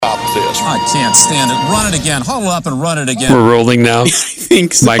I can't stand it. Run it again. Huddle up and run it again. We're rolling now. I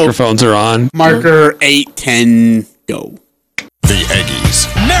think so. Microphones are on. Marker 8-10, go. The Aggies.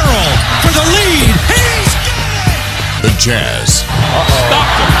 Merrill for the lead. He's got it! The Jazz.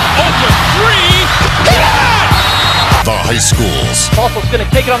 Stopped him. Open three. The high schools. Paulson's going to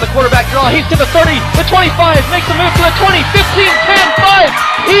take it on the quarterback draw. He's to the 30, the 25, makes a move to the 20, 15, 10, 5.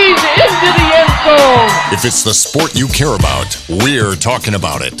 He's into the end zone. If it's the sport you care about, we're talking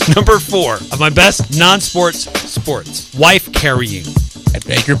about it. Number 4 of my best non-sports sports. Wife carrying. I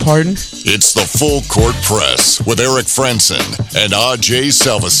beg your pardon? It's the Full Court Press with Eric Frandsen and Ajay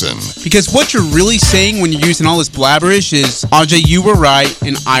Salvesen. Because what you're really saying when you're using all this blabberish is, Ajay, you were right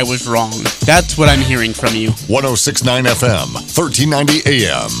and I was wrong. That's what I'm hearing from you. 106.9 FM, 1390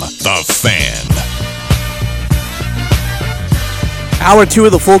 AM. The Fan. Hour 2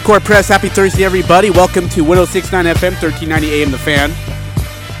 of the Full Court Press. Happy Thursday, everybody. Welcome to 106.9 FM, 1390 AM, The Fan.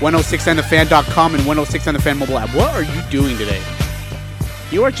 106.9thefan.com and 106 on the Fan mobile app. What are you doing today?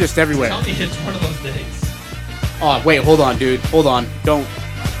 You are just everywhere. Tell me it's one of those days. Oh, wait, hold on, dude. Hold on. Don't.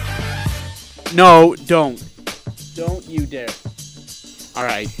 No, don't. Don't you dare. All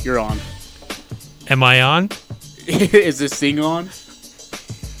right, you're on. Am I on? Is this thing on?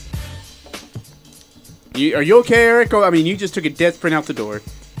 Are you okay, Eric? Oh, I mean, you just took a death sprint out the door.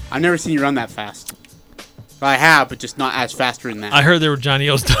 I've never seen you run that fast. I have, but just not as faster than that. I heard there were Johnny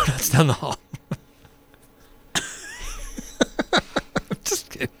O's donuts down the hall.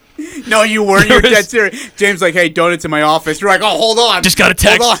 Just kidding. No, you weren't. You're dead serious. James like, hey, donuts in my office. You're like, oh, hold on. Just got a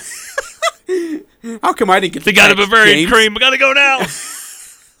text. Hold on. How come I didn't get They the got a text, Bavarian James? cream. We got to go now.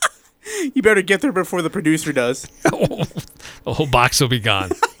 You better get there before the producer does. The whole box will be gone.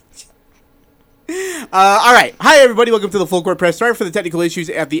 All right. Hi, everybody. Welcome to the Full Court Press. Sorry for the technical issues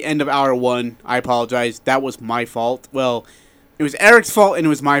at the end of hour 1. I apologize. That was my fault. Well, it was Eric's fault and it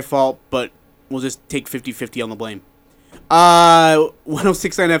was my fault, but we'll just take 50-50 on the blame. 106.9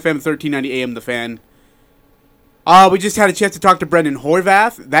 FM, 1390 AM, The Fan. We just had a chance to talk to Brendan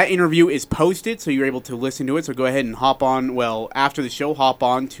Horvath. That interview is posted, so you're able to listen to it. So go ahead and hop on. Well, after the show, hop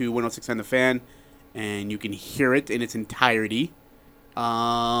on to 106.9 The Fan, and you can hear it in its entirety.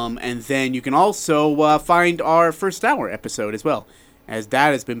 And then you can also find our first hour episode as well, as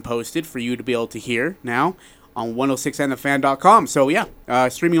that has been posted for you to be able to hear now on 106andthefan.com. So yeah,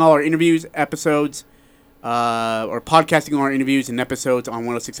 streaming all our interviews, episodes, or podcasting all our interviews and episodes on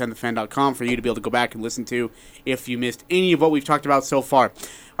 106andthefan.com for you to be able to go back and listen to if you missed any of what we've talked about so far.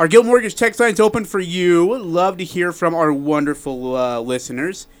 Our Guild Mortgage text line's open for you. Love to hear from our wonderful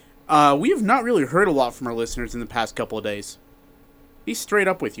listeners. We have not really heard a lot from our listeners in the past couple of days. Be straight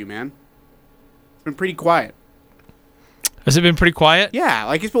up with you, man. It's been pretty quiet. Has it been pretty quiet? Yeah,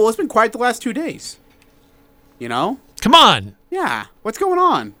 like it's been quiet the last 2 days. You know? Come on. Yeah. What's going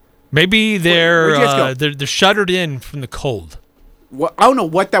on? Maybe they're Where'd you guys go? they're shuttered in from the cold. What, I don't know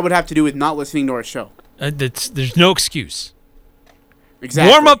what that would have to do with not listening to our show. There's no excuse.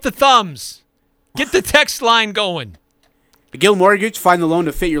 Exactly. Warm up the thumbs. Get the text line going. The Guild Mortgage, find the loan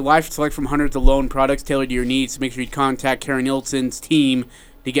to fit your life. Select from hundreds of loan products tailored to your needs. Make sure you contact Karen Nilsson's team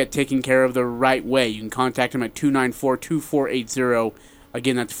to get taken care of the right way. You can contact them at 294-2480.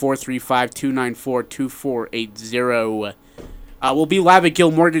 Again, that's 435-294-2480. We'll be live at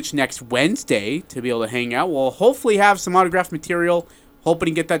Guild Mortgage next Wednesday to be able to hang out. We'll hopefully have some autographed material, hoping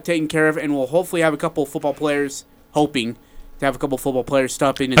to get that taken care of, and we'll hopefully have a couple of football players, hoping to have a couple of football players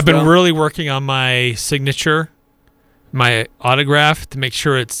stop in as I've been well. really working on my signature, my autograph, to make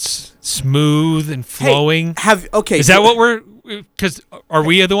sure it's smooth and flowing. Hey, Is that what we're... Because are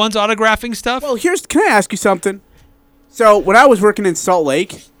we the ones autographing stuff? Well, can I ask you something? So, when I was working in Salt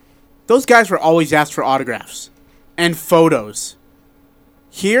Lake, those guys were always asked for autographs and photos.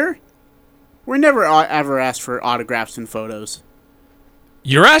 Here, we're never ever asked for autographs and photos.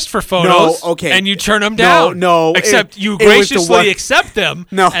 You're asked for photos, No, okay. and you turn them down. No. Except you graciously accept them,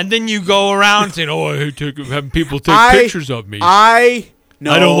 and then you go around saying, "Oh, I hate having people take pictures of me. I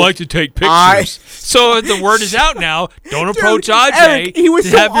don't like to take pictures." So the word is out now. Don't approach Ajay Eric, he was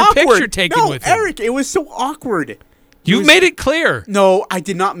to so have your awkward. picture taken with him. Eric, it was so awkward. You made it clear. No, I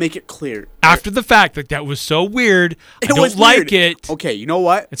did not make it clear. After the fact, that was so weird. I don't was like weird. it. Okay, you know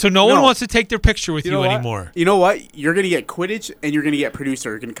what? And so no one wants to take their picture with you anymore. You know what? You're going to get Quidditch and you're going to get producer.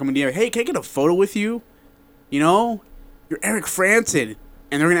 You're going to come in here, hey, can I get a photo with you? You know? You're Eric Frandsen.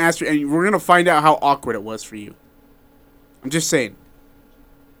 And they're going to ask you, and we're going to find out how awkward it was for you. I'm just saying.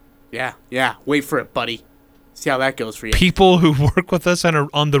 Yeah. Wait for it, buddy. See how that goes for you. People who work with us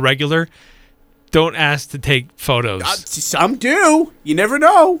on the regular don't ask to take photos. Some do. You never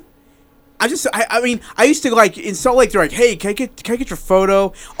know. I mean, I used to like in Salt Lake. They're like, "Hey, can I get your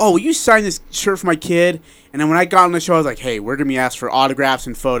photo? Oh, will you sign this shirt for my kid?" And then when I got on the show, I was like, "Hey, we're gonna be asked for autographs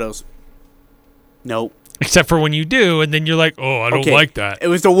and photos." Nope. Except for when you do, and then you're like, "Oh, I don't like that." It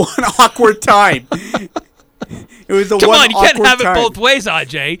was the one awkward time. It was the Come one on, you can't awkward have time. it both ways,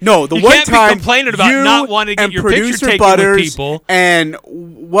 Ajay. No, the you one can't time be complaining about you not wanting to get your picture Producer taken Butters with people. And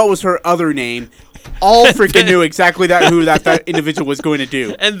what was her other name? All freaking knew exactly who that individual was going to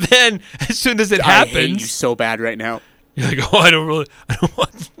do. And then, as soon as it I happens, hate you so bad right now. You're like, "Oh, I don't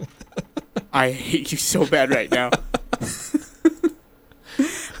want." I hate you so bad right now.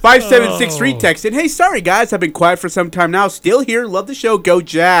 5763 texted, "Hey, sorry guys, I've been quiet for some time now. Still here. Love the show. Go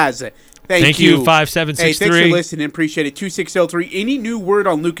Jazz." Thank you. 5763. Hey, thanks for listening. Appreciate it. 2603. Any new word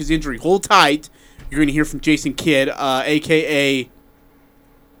on Luka's injury? Hold tight. You're going to hear from Jason Kidd, a.k.a.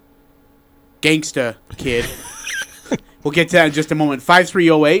 Gangsta Kid. We'll get to that in just a moment.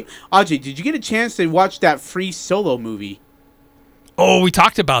 5308. Ajay, did you get a chance to watch that Free Solo movie? Oh, we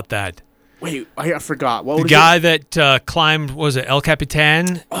talked about that. Wait, I forgot. What the was guy it? that climbed, was it El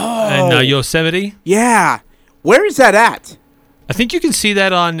Capitan in Yosemite? Yeah. Where is that at? I think you can see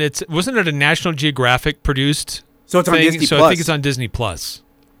that on, wasn't it a National Geographic produced So it's on thing? Disney So Plus. I think it's on Disney Plus.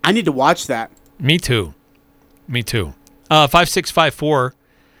 I need to watch that. Me too. 5654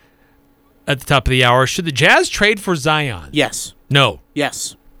 at the top of the hour. Should the Jazz trade for Zion? Yes. No.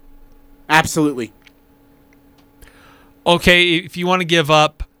 Yes. Absolutely. Okay, if you want to give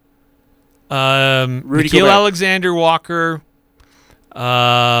up Rudy Nikhil Gobert. Alexander Walker,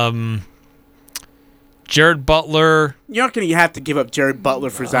 Jared Butler. You're not going to have to give up Jared Butler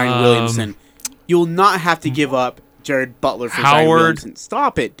for Zion Williamson. You'll not have to give up Jared Butler for Zion Williamson.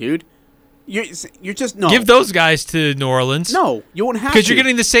 Stop it, dude. You're just, no. Give those guys to New Orleans. No, you won't have to. Because you're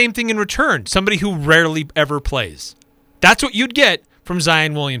getting the same thing in return. Somebody who rarely ever plays. That's what you'd get from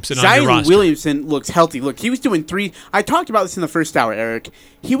Zion Williamson on your roster. Zion Williamson looks healthy. Look, he was doing I talked about this in the first hour, Eric.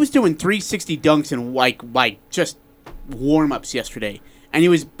 He was doing 360 dunks and like just warm-ups yesterday. And he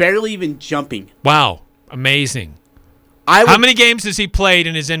was barely even jumping. Wow. Amazing. How many games has he played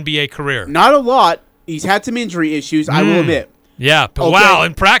in his NBA career? Not a lot. He's had some injury issues, I will admit. Yeah, but wow,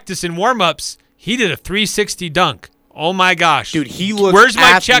 in practice, in warm-ups, he did a 360 dunk. Oh, my gosh. Dude, he looks Where's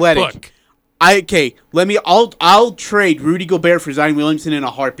my athletic. checkbook? I'll trade Rudy Gobert for Zion Williamson in a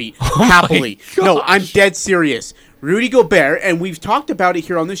heartbeat. Happily. No, I'm dead serious. Rudy Gobert, and we've talked about it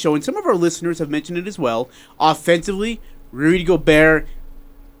here on the show, and some of our listeners have mentioned it as well. Offensively, Rudy Gobert,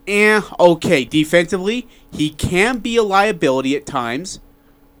 okay. Defensively, he can be a liability at times.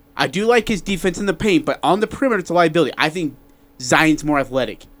 I do like his defense in the paint, but on the perimeter, it's a liability. I think Zion's more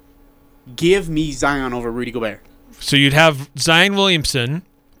athletic. Give me Zion over Rudy Gobert. So you'd have Zion Williamson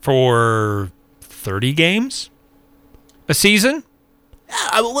for 30 games a season?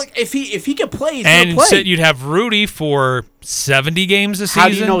 Look, if he could play, he's and going to play. And you'd have Rudy for 70 games a season? How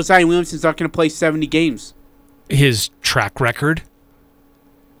do you know Zion Williamson's not going to play 70 games? His track record.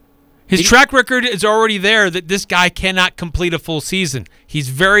 His track record is already there that this guy cannot complete a full season. He's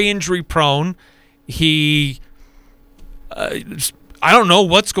very injury prone. I don't know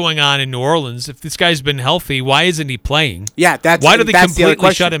what's going on in New Orleans. If this guy's been healthy, why isn't he playing? Yeah, why do they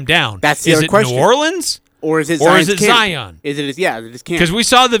completely shut him down? That's the other question. Is it New Orleans? Or is it Zion? Is it his camp? Because we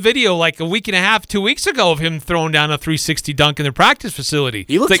saw the video like a week and a half, 2 weeks ago of him throwing down a 360 dunk in the practice facility.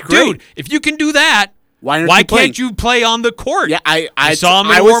 He looks like, great. Dude, if you can do that, why can't you play on the court? Yeah, I saw him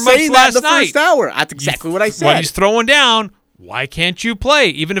in I was saying that last in the first hour. That's exactly what I said. When he's throwing down, why can't you play?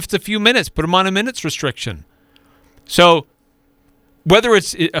 Even if it's a few minutes, put him on a minutes restriction. So whether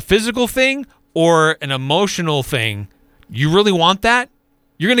it's a physical thing or an emotional thing, you really want that?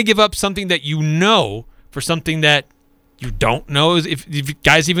 You're going to give up something that you know for something that you don't know? If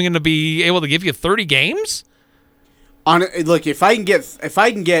guys even going to be able to give you 30 games? Look, if I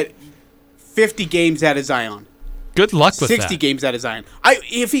can get 50 games out of Zion. Good luck with 60 games out of Zion.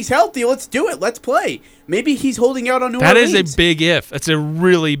 If he's healthy, let's do it. Let's play. Maybe he's holding out on New Orleans. That is a big if. That's a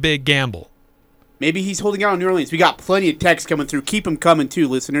really big gamble. Maybe he's holding out on New Orleans. We got plenty of texts coming through. Keep them coming too,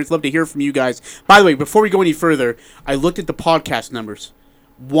 listeners. Love to hear from you guys. By the way, before we go any further, I looked at the podcast numbers.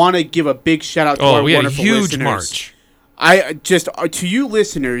 Want to give a big shout out to our we had wonderful a huge listeners. March. To you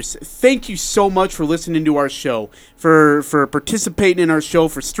listeners, thank you so much for listening to our show, for participating in our show,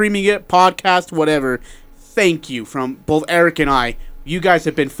 for streaming it, podcast, whatever. Thank you from both Eric and I. You guys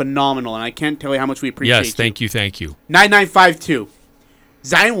have been phenomenal, and I can't tell you how much we appreciate you. Yes, thank you. 9952. 9952.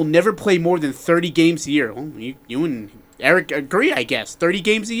 Zion will never play more than 30 games a year. Well, you and Eric agree, I guess. 30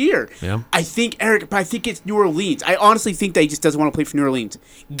 games a year. Yeah. I think it's New Orleans. I honestly think that he just doesn't want to play for New Orleans.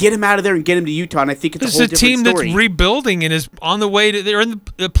 Get him out of there and get him to Utah, and I think it's a whole different story. This is a team that's rebuilding and is on the way to. They're in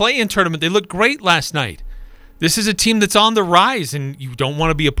the play-in tournament. They looked great last night. This is a team that's on the rise, and you don't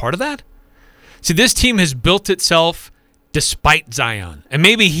want to be a part of that? See, this team has built itself despite Zion, and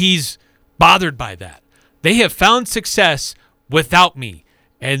maybe he's bothered by that. They have found success without me,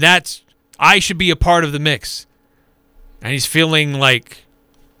 and I should be a part of the mix. And he's feeling like,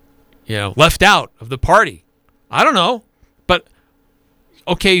 left out of the party. I don't know. But,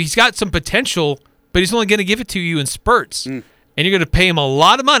 okay, he's got some potential, but he's only going to give it to you in spurts. And you're going to pay him a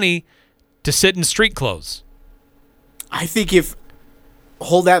lot of money to sit in street clothes. I think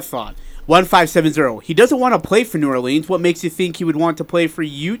hold that thought. 1570. He doesn't want to play for New Orleans. What makes you think he would want to play for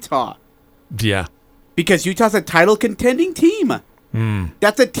Utah? Yeah. Because Utah's a title contending team.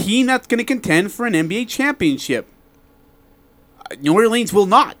 That's a team that's going to contend for an NBA championship. New Orleans will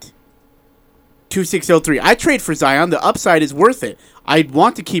not. 2603. I trade for Zion. The upside is worth it. I'd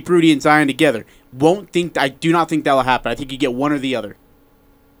want to keep Rudy and Zion together. I do not think that'll happen. I think you get one or the other.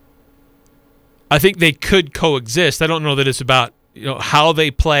 I think they could coexist. I don't know that it's about how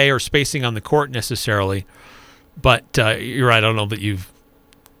they play or spacing on the court necessarily. But you're right. I don't know that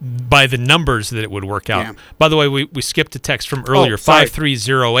by the numbers that it would work out. Yeah. By the way, we skipped a text from earlier,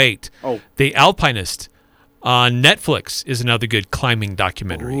 5308. The Alpinist on Netflix is another good climbing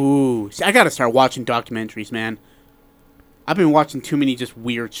documentary. Ooh. See, I got to start watching documentaries, man. I've been watching too many just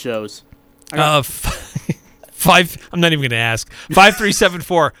weird shows. I'm not even going to ask.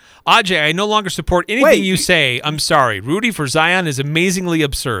 5374. Ajay, I no longer support anything you say. I'm sorry. Rudy for Zion is amazingly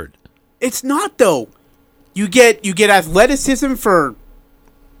absurd. It's not, though. You get athleticism for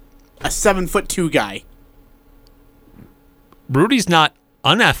a 7'2" guy. Rudy's not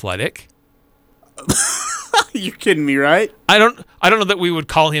unathletic. You're kidding me, right? I don't know that we would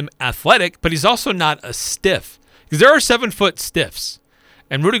call him athletic, but he's also not a stiff. Because there are 7-foot stiffs,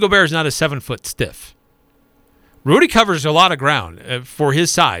 and Rudy Gobert is not a 7-foot stiff. Rudy covers a lot of ground for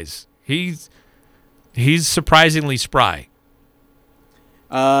his size. He's surprisingly spry.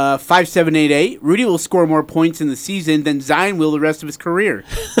 5788. Rudy will score more points in the season than Zion will the rest of his career.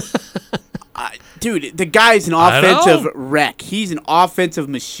 Dude, the guy's an offensive wreck. He's an offensive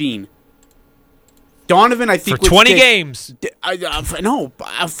machine. Donovan, I think, for 20 games. No,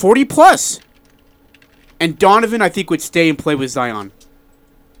 40 plus. And Donovan, I think, would stay and play with Zion.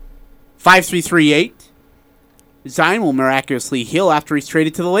 5338. Zion will miraculously heal after he's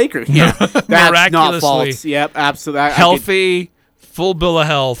traded to the Lakers. Yeah, that's not false. Yep, absolutely. Healthy, full bill of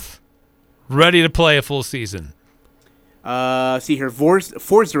health, ready to play a full season. See here,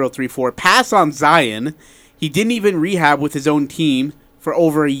 4034. Pass on Zion. He didn't even rehab with his own team for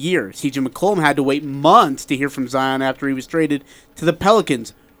over a year. CJ McCollum had to wait months to hear from Zion after he was traded to the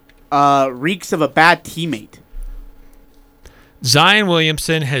Pelicans. Reeks of a bad teammate. Zion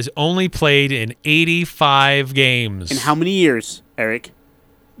Williamson has only played in 85 games. In how many years, Eric?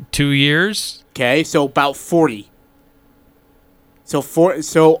 2 years. Okay, so about 40.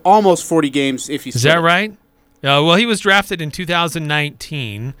 So almost 40 games if you. Is that right? Well, he was drafted in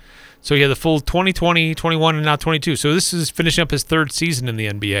 2019, so he had the full 2020, 21, and now 22. So this is finishing up his third season in the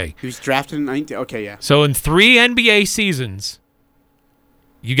NBA. He was drafted in 19. Okay, yeah. So in 3 NBA seasons,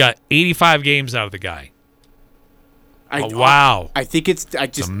 you got 85 games out of the guy. Wow. I think it's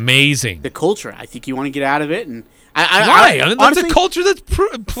amazing. The culture. I think you want to get out of it. And why? Honestly, that's a culture that's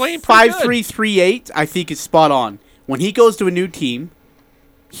playing pretty 5338, I think, is spot on. When he goes to a new team,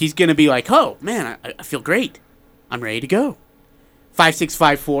 he's going to be like, oh, man, I feel great. I'm ready to go.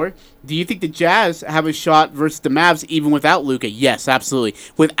 5654. Do you think the Jazz have a shot versus the Mavs even without Luka? Yes, absolutely.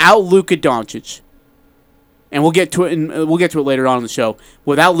 Without Luka Doncic. And we'll get to it. We'll get to it later on in the show.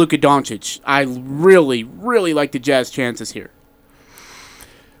 Without Luka Doncic, I really, really like the Jazz chances here.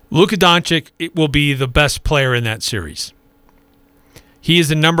 Luka Doncic will be the best player in that series. He is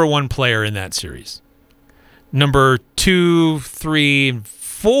the number 1 player in that series. Number 2, 3, and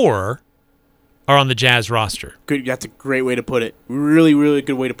 4 are on the Jazz roster. Good. That's a great way to put it. Really, really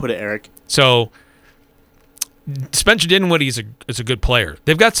good way to put it, Eric. So Spencer Dinwiddie is a good player.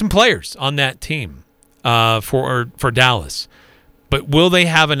 They've got some players on that team. For Dallas. But will they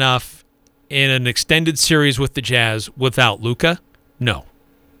have enough in an extended series with the Jazz without Luka? No.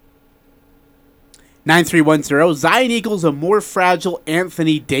 9310. Zion equals a more fragile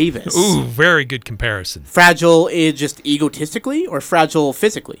Anthony Davis. Ooh, very good comparison. Fragile is just egotistically or fragile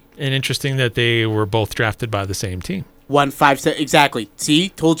physically? And interesting that they were both drafted by the same team. 157. Exactly. See?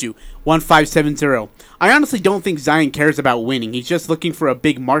 Told you. 1570. I honestly don't think Zion cares about winning. He's just looking for a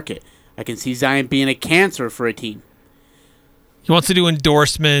big market. I can see Zion being a cancer for a team. He wants to do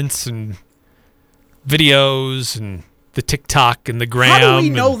endorsements and videos and the TikTok and the Gram. How do we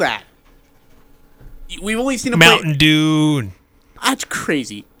know that? We've only seen him Mountain Dew. That's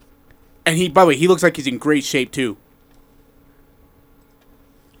crazy. And by the way, he looks like he's in great shape too.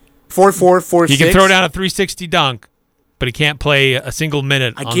 4'4", 4'6". He can throw down a 360 dunk, but he can't play a single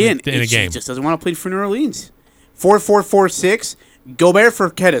minute in a game. He just doesn't want to play for New Orleans. 4'4", 4'6". Gobert for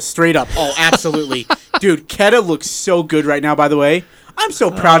Keta, straight up. Oh, absolutely. Dude, Keta looks so good right now, by the way. I'm so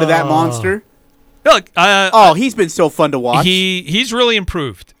proud of that monster. Look, he's been so fun to watch. He's really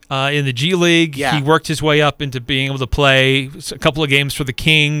improved in the G League. Yeah. He worked his way up into being able to play a couple of games for the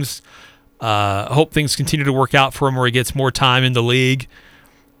Kings. Hope things continue to work out for him where he gets more time in the league.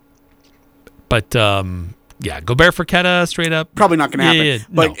 But, Gobert for Keta, straight up. Probably not going to happen. Yeah,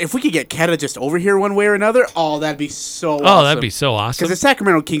 but if we could get Keta just over here one way or another, that'd be so awesome. Oh, that'd be so awesome. Because the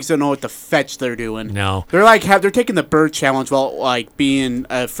Sacramento Kings don't know what the fetch they're doing. No. They're taking the Bird Challenge while, being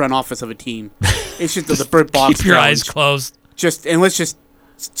a front office of a team. It's just the Bird Box Keep your challenge. eyes closed. Let's just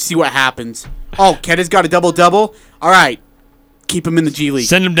see what happens. Oh, Keta's got a double-double? All right. Keep him in the G League.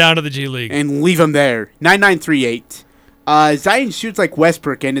 Send him down to the G League. And leave him there. 9938. Zion shoots like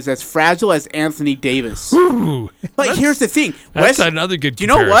Westbrook and is as fragile as Anthony Davis. Ooh, but here's the thing. That's another good comparison. Do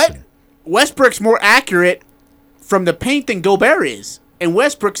you know what? Westbrook's more accurate from the paint than Gobert is. And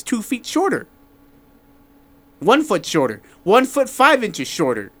Westbrook's 2 feet shorter. 1 foot shorter. 1 foot 5 inches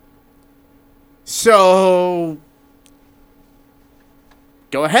shorter. So,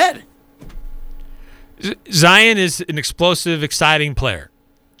 go ahead. Zion is an explosive, exciting player.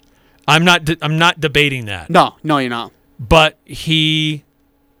 I'm not debating that. No, you're not. But he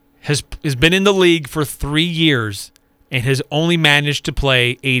has been in the league for 3 years and has only managed to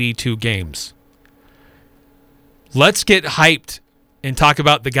play 82 games. Let's get hyped and talk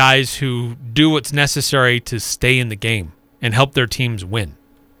about the guys who do what's necessary to stay in the game and help their teams win.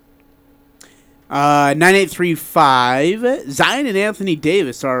 9835. Zion and Anthony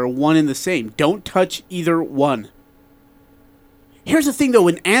Davis are one and the same. Don't touch either one. Here's the thing, though.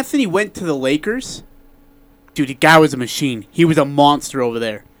 When Anthony went to the Lakers, dude, the guy was a machine. He was a monster over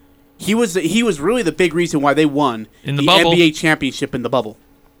there. He was really the big reason why they won in the bubble. NBA championship in the bubble.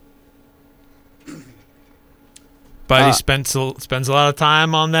 But he spends a lot of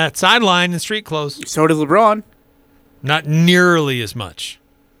time on that sideline in street clothes. So does LeBron. Not nearly as much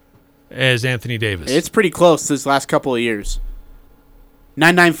as Anthony Davis. It's pretty close this last couple of years.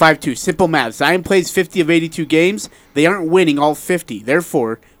 9952. Simple math. Zion plays 50 of 82 games. They aren't winning all 50.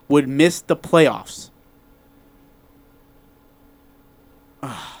 Therefore, would miss the playoffs.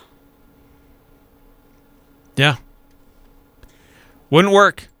 Yeah. Wouldn't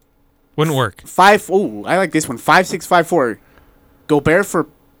work. I like this one. 5654. Gobert for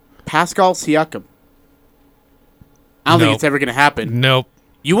Pascal Siakam. I don't think it's ever going to happen. Nope.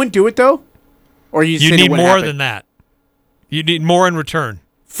 You wouldn't do it, though? Or you need more than that. You need more in return.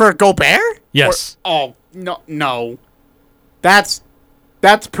 For Gobert? Yes. No. That's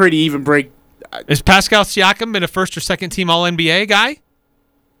pretty even break. Has Pascal Siakam been a first or second team All-NBA guy?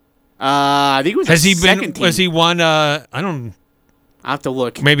 I think it was second team. Has he won, I don't... I'll have to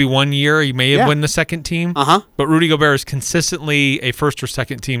look. Maybe 1 year he may have won the second team. Uh-huh. But Rudy Gobert is consistently a first or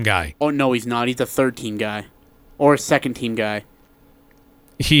second team guy. Oh, no, he's not. He's a third team guy. Or a second team guy.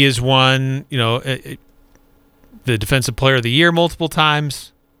 He has won, the Defensive Player of the Year multiple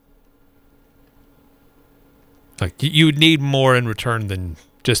times. Like, you would need more in return than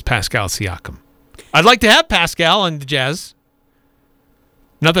just Pascal Siakam. I'd like to have Pascal on the Jazz.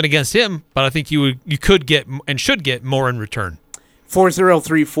 Nothing against him, but I think you could get and should get more in return.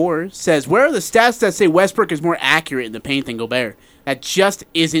 4034 says, where are the stats that say Westbrook is more accurate in the paint than Gobert? That just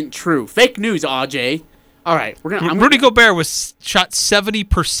isn't true. Fake news, Ajay. All right, Rudy Gobert was shot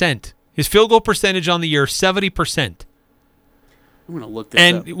 70%. His field goal percentage on the year, 70%. I'm going to look this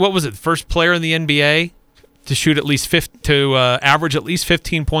up. And what was it? First player in the NBA to shoot at least average at least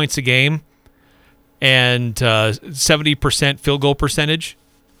 15 points a game, and 70% field goal percentage.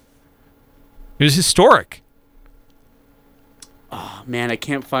 It was historic. Oh man, I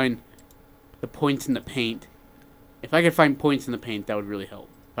can't find the points in the paint. If I could find points in the paint, that would really help,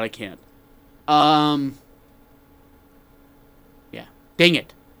 but I can't. Yeah. Dang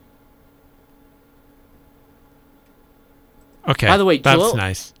it. Okay. By the way, that's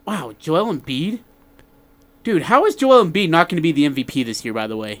nice. Wow, Joel Embiid? Dude, how is Joel Embiid not going to be the MVP this year, by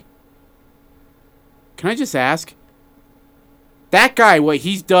the way? Can I just ask? That guy, what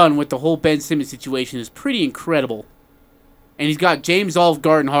he's done with the whole Ben Simmons situation is pretty incredible. And he's got James Olive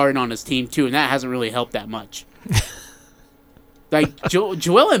Garden Harden on his team, too, and that hasn't really helped that much.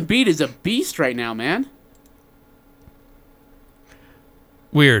 Joel Embiid is a beast right now, man.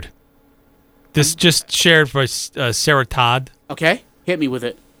 Weird. This just shared by Sarah Todd. Okay, hit me with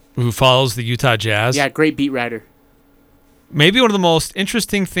it. Who follows the Utah Jazz. Yeah, great beat writer. Maybe one of the most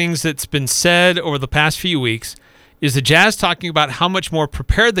interesting things that's been said over the past few weeks is the Jazz talking about how much more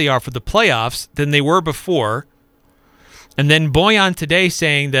prepared they are for the playoffs than they were before. And then Bojan today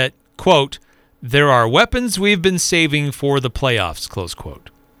saying that, quote, there are weapons we've been saving for the playoffs, close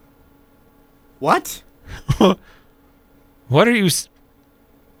quote. What? What are you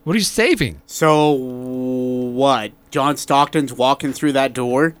saving? So, what? John Stockton's walking through that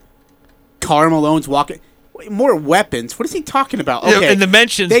door? Karl Malone's walking... More weapons? What is he talking about? Okay, in the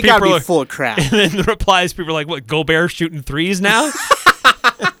mentions, they people gotta be full of crap. And then the replies, people are like, what, Gobert shooting threes now?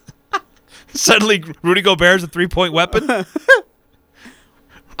 Suddenly, Rudy Gobert's a three-point weapon?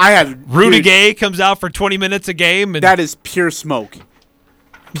 Rudy Gay comes out for 20 minutes a game. And that is pure smoke.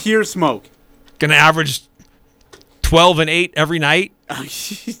 Pure smoke. Gonna average 12 and 8 every night.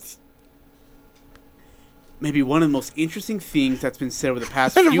 Maybe one of the most interesting things that's been said over the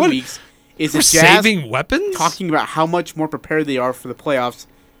past few weeks is the Jazz saving weapons? Talking about how much more prepared they are for the playoffs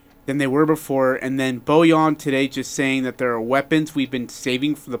than they were before, and then Bojan today just saying that there are weapons we've been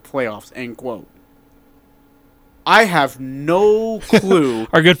saving for the playoffs, end quote. I have no clue.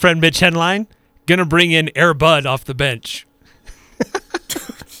 Our good friend Mitch Henline, gonna bring in Air Bud off the bench.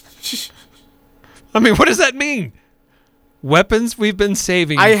 I mean, what does that mean? Weapons we've been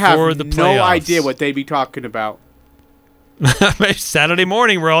saving for the playoffs. I have no idea what they'd be talking about. Saturday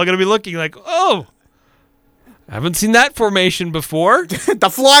morning, we're all going to be looking like, oh, I haven't seen that formation before. The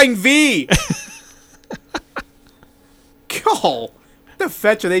Flying V. God, what the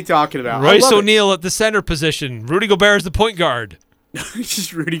fetch are they talking about? Royce O'Neal at the center position. Rudy Gobert is the point guard.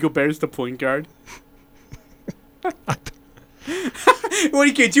 Just Rudy Gobert's the point guard.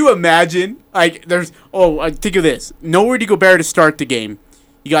 Could you imagine? Like, think of this. No Rudy Gobert to start the game.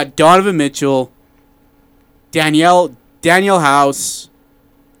 You got Donovan Mitchell, Danielle House,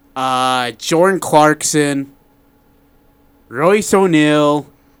 Jordan Clarkson, Royce O'Neal,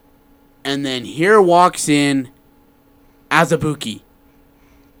 and then here walks in Azubuike.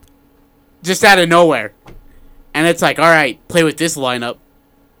 Just out of nowhere. And it's like, all right, play with this lineup.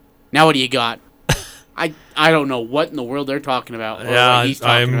 Now what do you got? I don't know what in the world they're talking about. Yeah,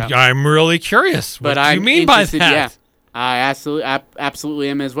 I'm really curious. What do you mean by that? Yeah, I absolutely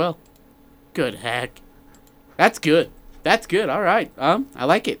am as well. Good heck. That's good. That's good. All right. I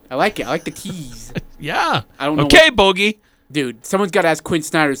like it. I like the tease. Yeah. I don't know. Okay, Bogey. Dude, someone's got to ask Quinn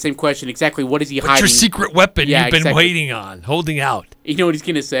Snyder the same question. Exactly what is he hiding? What's your secret weapon you've been waiting on, holding out? You know what he's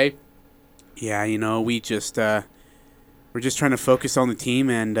gonna say? Yeah, we're just trying to focus on the team,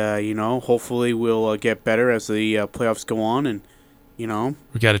 and hopefully we'll get better as the playoffs go on, and we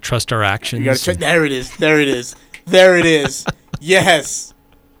got to trust our actions. There it is. There it is. There it is. Yes.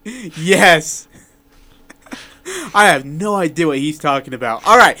 Yes. I have no idea what he's talking about.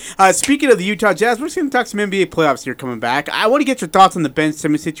 All right. Speaking of the Utah Jazz, we're just going to talk some NBA playoffs here coming back. I want to get your thoughts on the Ben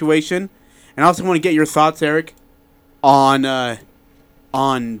Simmons situation, and I also want to get your thoughts, Eric, on the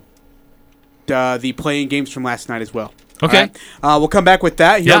play-in games from last night as well. Okay. Right? We'll come back with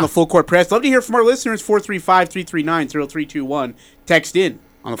that here on the Full Court Press. Love to hear from our listeners, 435-339-0321. Text in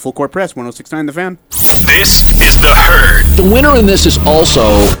on the Full Court Press, 106.9 The Fan. This is The Herd. The winner in this is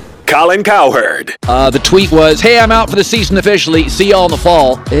also Colin Cowherd. The tweet was, hey, I'm out for the season officially. See y'all in the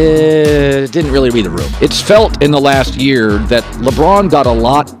fall. Didn't really read the room. It's felt in the last year that LeBron got a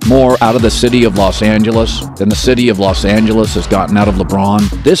lot more out of the city of Los Angeles than the city of Los Angeles has gotten out of LeBron.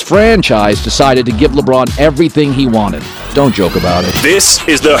 This franchise decided to give LeBron everything he wanted. Don't joke about it. This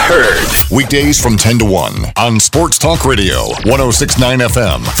is The Herd. Weekdays from 10 to 1 on Sports Talk Radio, 106.9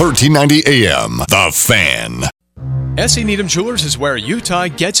 FM, 1390 AM. The Fan. S.E. Needham Jewelers is where Utah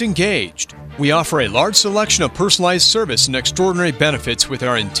gets engaged. We offer a large selection of personalized service and extraordinary benefits with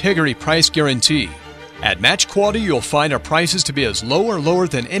our integrity price guarantee. At Match Quality, you'll find our prices to be as low or lower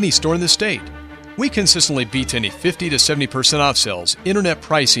than any store in the state. We consistently beat any 50 to 70% off sales, internet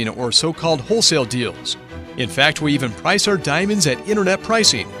pricing, or so-called wholesale deals. In fact, we even price our diamonds at internet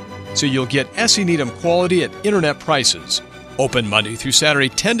pricing, so you'll get S.E. Needham quality at internet prices. Open Monday through Saturday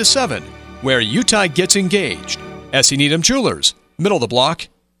 10 to 7, where Utah gets engaged. S.E. Needham Jewelers, middle of the block,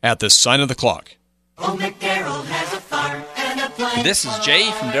 at the sign of the clock. Old McDarrell has a farm and a plane. This is Jay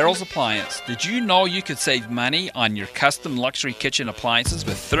from Daryl's Appliance. Did you know you could save money on your custom luxury kitchen appliances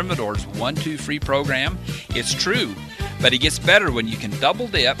with Thermador's 1-2 free program? It's true, but it gets better when you can double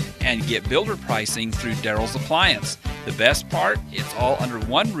dip and get builder pricing through Daryl's Appliance. The best part, it's all under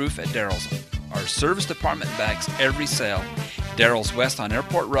one roof at Daryl's. Our service department backs every sale. Daryl's West on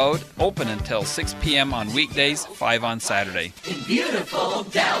Airport Road, open until 6 p.m. on weekdays, 5 on Saturday. In beautiful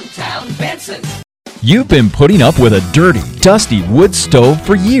downtown Benson. You've been putting up with a dirty, dusty wood stove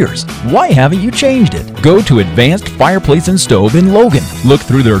for years. Why haven't you changed it? Go to Advanced Fireplace and Stove in Logan. Look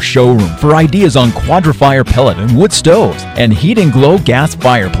through their showroom for ideas on Quadrifire pellet and wood stoves and Heat and Glow gas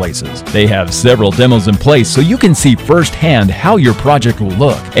fireplaces. They have several demos in place so you can see firsthand how your project will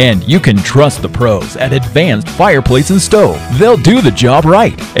look. And you can trust the pros at Advanced Fireplace and Stove. They'll do the job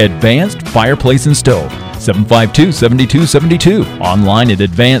right. Advanced Fireplace and Stove. 752-7272. Online at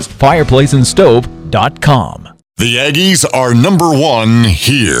advancedfireplaceandstove.com. The Aggies are #1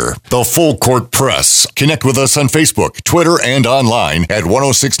 here. The Full Court Press. Connect with us on Facebook, Twitter, and online at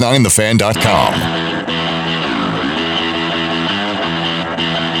 1069thefan.com.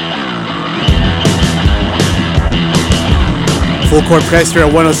 Full Court Press here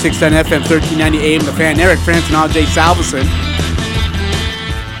at 106.9 FM, 1390 AM. The Fan. Eric Frandsen, Ajay, Salvesen.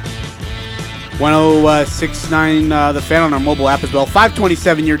 1069 The Fan on our mobile app as well.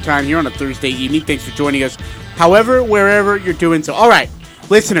 5:27 your time here on a Thursday evening. Thanks for joining us. However, wherever you're doing so. All right,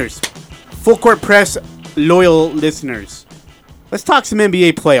 listeners, Full Court Press loyal listeners, let's talk some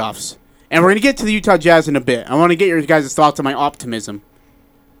NBA playoffs. And we're going to get to the Utah Jazz in a bit. I want to get your guys' thoughts on my optimism,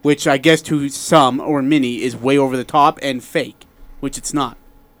 which I guess to some or many is way over the top and fake, which it's not.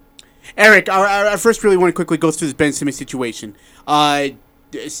 Eric, I first really want to quickly go through this Ben Simmons situation.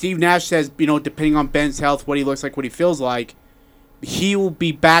 Steve Nash says, depending on Ben's health, what he looks like, what he feels like, he will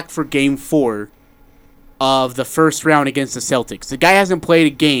be back for Game 4 of the first round against the Celtics. The guy hasn't played a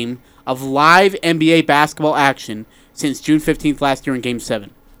game of live NBA basketball action since June 15th last year in Game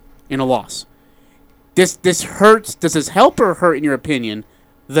 7 in a loss. This hurts. Does this help or hurt, in your opinion,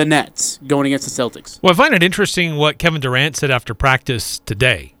 the Nets going against the Celtics? Well, I find it interesting what Kevin Durant said after practice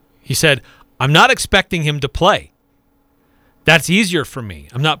today. He said, I'm not expecting him to play. That's easier for me.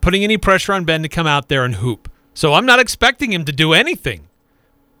 I'm not putting any pressure on Ben to come out there and hoop. So I'm not expecting him to do anything,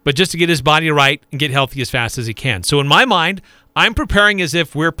 but just to get his body right and get healthy as fast as he can. So in my mind, I'm preparing as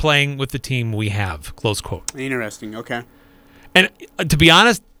if we're playing with the team we have, close quote. Interesting, okay. And to be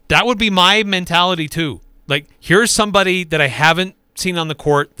honest, that would be my mentality too. Like, here's somebody that I haven't seen on the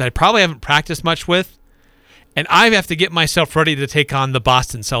court, that I probably haven't practiced much with, and I have to get myself ready to take on the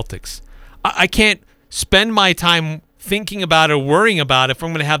Boston Celtics. I can't spend my time thinking about it or worrying about it if I'm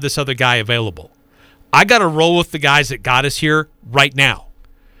going to have this other guy available. I got to roll with the guys that got us here right now.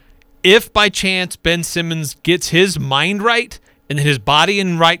 If by chance Ben Simmons gets his mind right and his body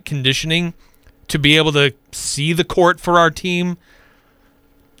in right conditioning to be able to see the court for our team,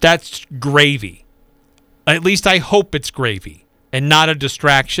 that's gravy. At least I hope it's gravy and not a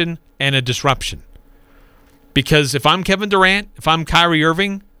distraction and a disruption. Because if I'm Kevin Durant, if I'm Kyrie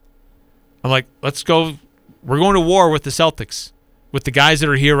Irving, I'm like, let's go. We're going to war with the Celtics, with the guys that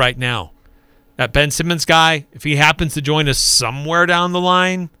are here right now. That Ben Simmons guy, if he happens to join us somewhere down the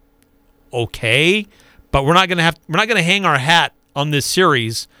line, okay, but we're not going to hang our hat on this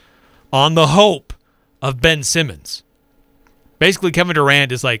series on the hope of Ben Simmons. Basically, Kevin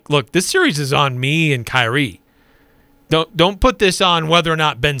Durant is like, look, this series is on me and Kyrie. Don't put this on whether or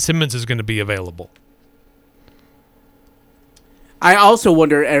not Ben Simmons is going to be available. I also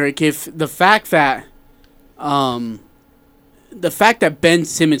wonder, Eric, if the fact that Ben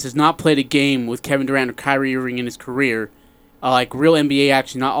Simmons has not played a game with Kevin Durant or Kyrie Irving in his career, like real NBA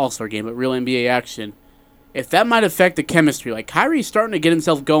action, not All-Star game, but real NBA action, if that might affect the chemistry. Like, Kyrie's starting to get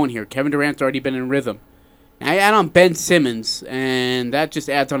himself going here. Kevin Durant's already been in rhythm. Now, I add on Ben Simmons, and that just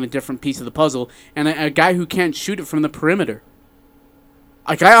adds on a different piece of the puzzle, and a guy who can't shoot it from the perimeter.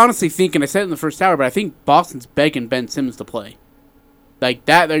 Like, I honestly think, and I said it in the first hour, but I think Boston's begging Ben Simmons to play. Like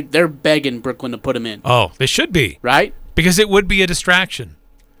that, they're begging Brooklyn to put him in. Oh, they should be. Right? Because it would be a distraction.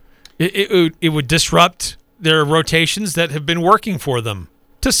 It would disrupt their rotations that have been working for them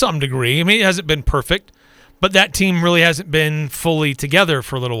to some degree. I mean, it hasn't been perfect, but that team really hasn't been fully together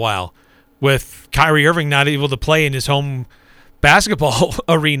for a little while, with Kyrie Irving not able to play in his home basketball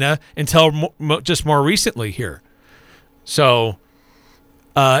arena until just more recently here. So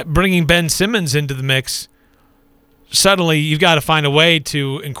bringing Ben Simmons into the mix, suddenly you've got to find a way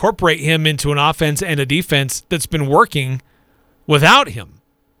to incorporate him into an offense and a defense that's been working without him.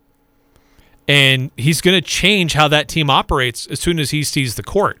 And he's going to change how that team operates as soon as he sees the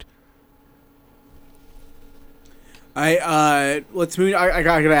court. Let's move. I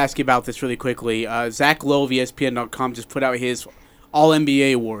got to ask you about this really quickly. Zach Lowe of ESPN.com just put out his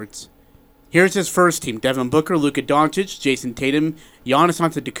All-NBA awards. Here's his first team: Devin Booker, Luka Doncic, Jason Tatum, Giannis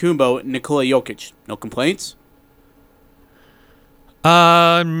Antetokounmpo, Nikola Jokic. No complaints?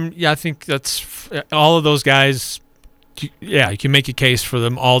 Yeah, I think that's all of those guys you can make a case for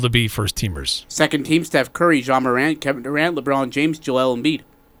them all to be first teamers. Second team: Steph Curry, John Morant, Kevin Durant, LeBron James, Joel Embiid.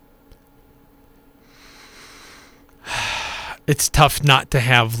 It's tough not to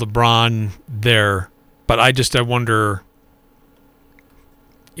have LeBron there, but I wonder,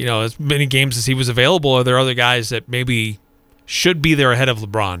 as many games as he was available, are there other guys that maybe should be there ahead of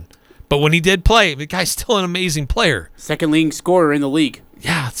LeBron? But when he did play, the guy's still an amazing player. Second leading scorer in the league.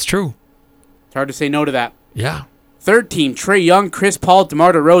 Yeah, it's true. It's hard to say no to that. Yeah. Third team: Trae Young, Chris Paul,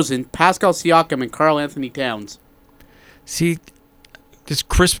 DeMar DeRozan, Pascal Siakam, and Karl Anthony Towns. See, does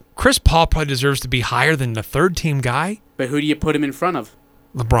Chris Paul probably deserves to be higher than the third team guy? But who do you put him in front of?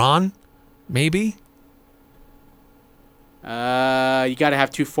 LeBron, maybe. You got to have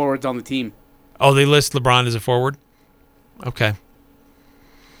two forwards on the team. Oh, they list LeBron as a forward? Okay.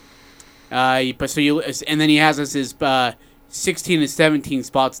 And then he has us his 16 and 17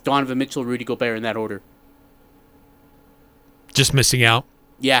 spots: Donovan Mitchell, Rudy Gobert, in that order. Just missing out?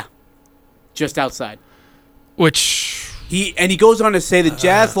 Yeah. Just outside. Which he goes on to say the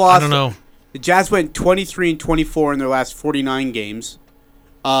Jazz lost. I don't know. The Jazz went 23-24 in their last 49 games.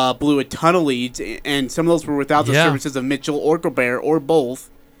 Blew a ton of leads, and some of those were without the services of Mitchell or Gobert or both.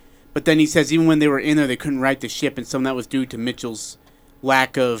 But then he says even when they were in there, they couldn't right the ship, and some of that was due to Mitchell's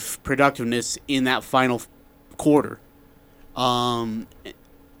lack of productiveness in that final quarter.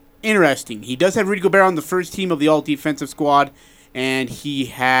 Interesting. He does have Rudy Gobert on the first team of the all-defensive squad, and he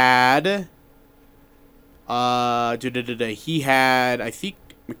had... I think...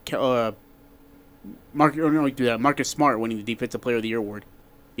 Marcus Smart winning the Defensive Player of the Year award.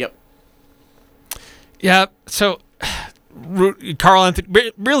 Yep. Yeah, so... Karl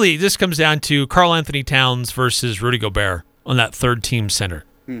Anthony... Really, this comes down to Karl Anthony Towns versus Rudy Gobert on that third team center.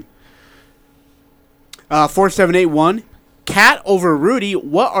 4781. Cat over Rudy.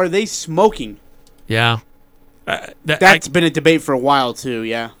 What are they smoking? Yeah. That's been a debate for a while, too,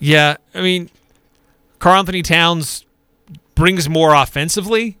 yeah. Yeah, I mean, Karl Anthony Towns brings more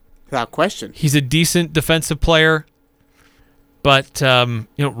offensively. Without question. He's a decent defensive player. But,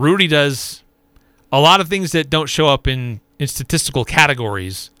 Rudy does a lot of things that don't show up in statistical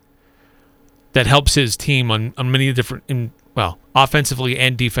categories that helps his team on many different, offensively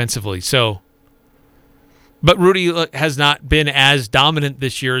and defensively. So, but Rudy has not been as dominant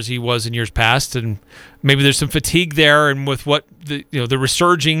this year as he was in years past, and maybe there's some fatigue there. And with what the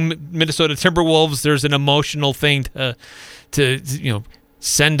resurging Minnesota Timberwolves, there's an emotional thing to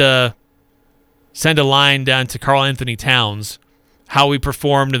send a line down to Karl Anthony Towns, how he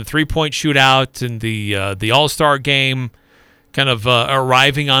performed in the 3-point shootout and the All-Star game, kind of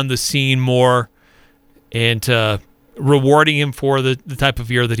arriving on the scene more and rewarding him for the type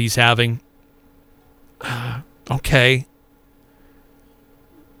of year that he's having. Okay.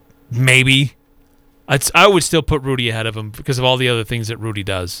 Maybe. I would still put Rudy ahead of him because of all the other things that Rudy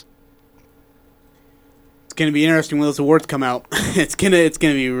does. It's going to be interesting when those awards come out. It's gonna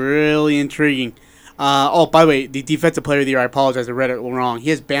be really intriguing. By the way, the Defensive Player of the Year, I apologize, I read it wrong.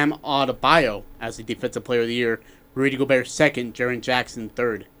 He has Bam Adebayo as the Defensive Player of the Year, Rudy Gobert second, Jaren Jackson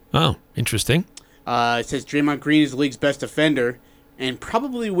third. Oh, interesting. It says Draymond Green is the league's best defender and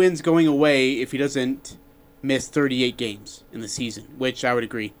probably wins going away if he doesn't miss 38 games in the season, which I would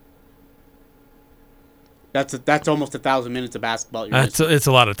agree. That's almost 1,000 minutes of basketball. It's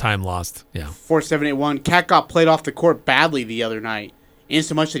a lot of time lost. Yeah. 4781. Cat got played off the court badly the other night, in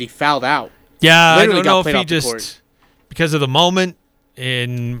so much that he fouled out. Yeah, literally I don't know if he just because of the moment,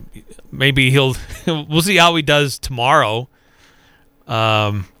 and maybe we'll see how he does tomorrow.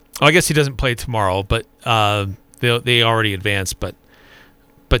 I guess he doesn't play tomorrow, but they already advanced. But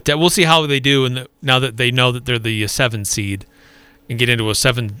we'll see how they do, now that they know that they're the 7 seed and get into a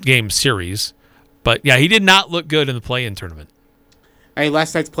 7-game series. But yeah, he did not look good in the play-in tournament. Hey,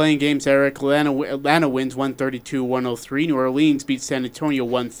 last night's playing games, Eric. Atlanta wins 132-103. New Orleans beats San Antonio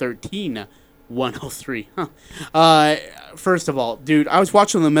 113-103. First of all, dude, I was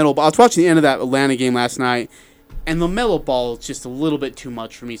watching the end of that Atlanta game last night, and LaMelo Ball is just a little bit too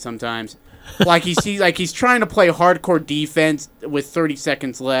much for me sometimes. He's trying to play hardcore defense with 30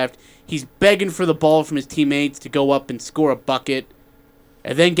 seconds left. He's begging for the ball from his teammates to go up and score a bucket,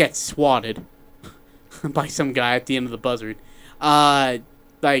 and then gets swatted by some guy at the end of the buzzer.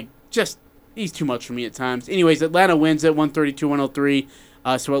 He's too much for me at times. Anyways, Atlanta wins at 132-103.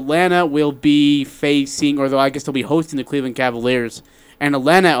 So Atlanta will be facing, I guess they'll be hosting the Cleveland Cavaliers. And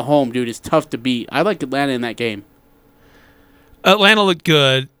Atlanta at home, dude, is tough to beat. I liked Atlanta in that game. Atlanta looked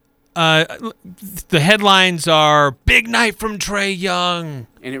good. The headlines are big night from Trae Young.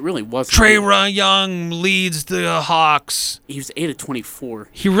 And it really wasn't. Trae Young leads the Hawks. He was 8 of 24.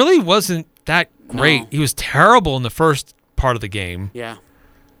 He really wasn't that great. No. He was terrible in the first part of the game. Yeah.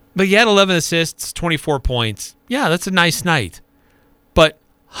 But he had 11 assists, 24 points. Yeah, that's a nice night. But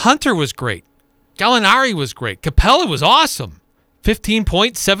Hunter was great. Gallinari was great. Capella was awesome. 15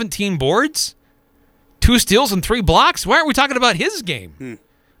 points, 17 boards, 2 steals and 3 blocks. Why aren't we talking about his game?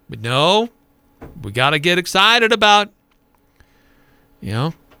 But no, we got to get excited about,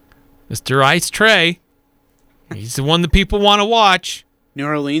 Mr. Ice Trey. He's the one that people want to watch. New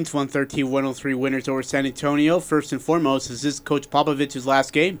Orleans 113-103 winners over San Antonio. First and foremost, is this Coach Popovich's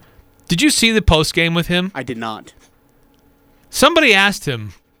last game? Did you see the post game with him? I did not. Somebody asked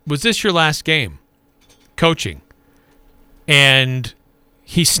him, was this your last game coaching? And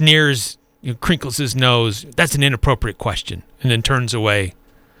he sneers, crinkles his nose. That's an inappropriate question, and then turns away.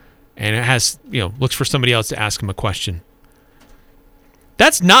 And it has, looks for somebody else to ask him a question.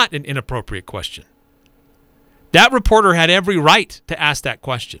 That's not an inappropriate question. That reporter had every right to ask that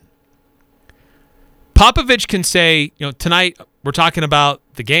question. Popovich can say, tonight we're talking about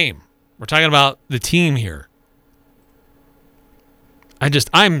the game. We're talking about the team here.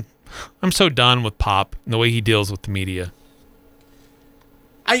 I'm so done with Pop and the way he deals with the media.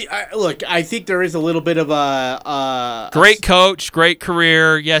 I think there is a little bit of a great coach, great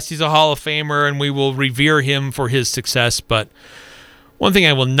career. Yes, he's a Hall of Famer, and we will revere him for his success. But one thing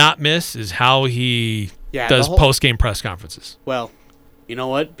I will not miss is how he does post-game press conferences. Well, you know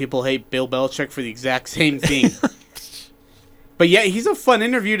what? People hate Bill Belichick for the exact same thing. But yeah, he's a fun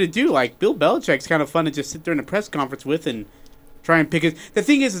interview to do. Like, Bill Belichick's kind of fun to just sit there in a press conference with and try and pick it. The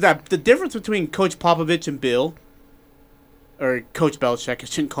thing is that the difference between Coach Popovich and Bill, or Coach Belichick, I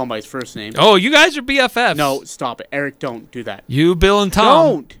shouldn't call him by his first name. Oh, you guys are BFFs. No, stop it. Eric, don't do that. You, Bill, and Tom.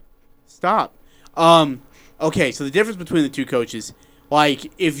 Don't. Stop. Okay, so the difference between the two coaches,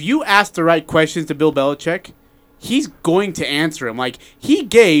 like, if you ask the right questions to Bill Belichick, he's going to answer them. Like, he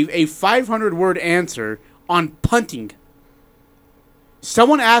gave a 500-word answer on punting.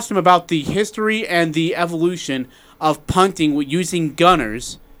 Someone asked him about the history and the evolution of punting using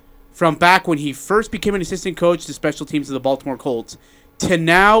gunners from back when he first became an assistant coach to special teams of the Baltimore Colts to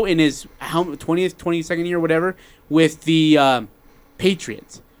now in his 22nd year, whatever, with the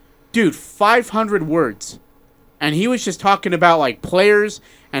Patriots. Dude, 500 words. And he was just talking about, like, players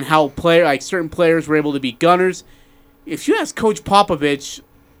and how certain players were able to be gunners. If you ask Coach Popovich,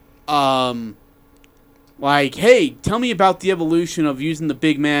 hey, tell me about the evolution of using the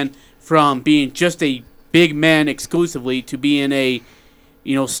big man from being just a big man exclusively to being a,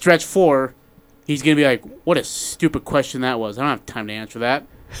 stretch 4, he's going to be like, what a stupid question that was. I don't have time to answer that.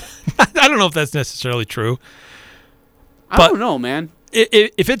 I don't know if that's necessarily true. I don't know, man.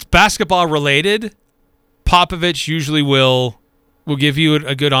 If it's basketball related, Popovich usually will give you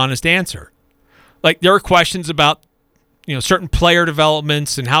a good, honest answer. Like, there are questions about, certain player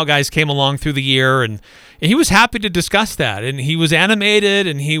developments and how guys came along through the year, and he was happy to discuss that, and he was animated,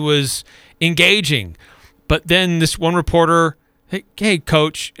 and he was engaging. But then this one reporter, hey,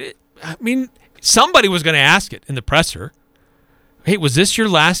 Coach, I mean, somebody was going to ask it in the presser. Hey, was this your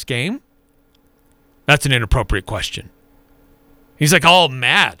last game? That's an inappropriate question. He's like all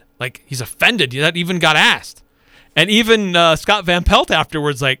mad. Like, he's offended that even got asked. And even Scott Van Pelt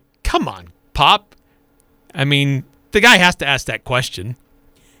afterwards, like, come on, Pop. I mean, the guy has to ask that question.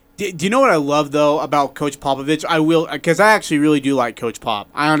 Do you know what I love, though, about Coach Popovich? Because I actually really do like Coach Pop.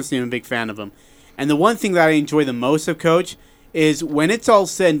 I honestly am a big fan of him. And the one thing that I enjoy the most of Coach is when it's all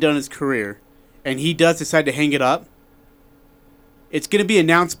said and done in his career, and he does decide to hang it up, it's going to be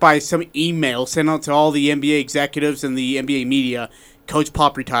announced by some email sent out to all the NBA executives and the NBA media, Coach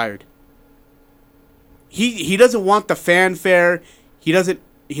Pop retired. He doesn't want the fanfare. He doesn't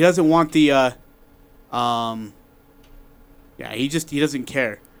want the he doesn't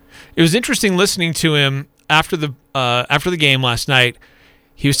care. It was interesting listening to him after the game last night.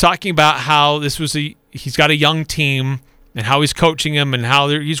 He was talking about how he's got a young team and how he's coaching them and how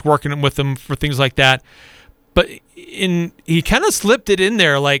he's working with them for things like that. But he kind of slipped it in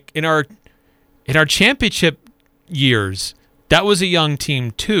there, like in our championship years, that was a young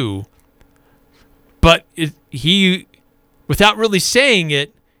team too. But he, without really saying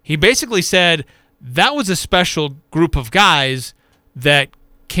it, he basically said that was a special group of guys that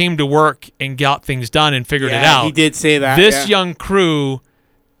came to work and got things done and figured it out. He did say that. This young crew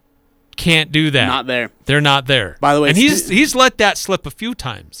can't do that. Not there. They're not there. By the way, and he's let that slip a few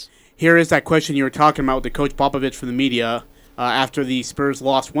times. Here is that question you were talking about with the Coach Popovich from the media after the Spurs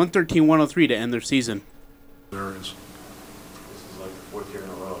lost 113-103 to end their season. This is like the fourth year in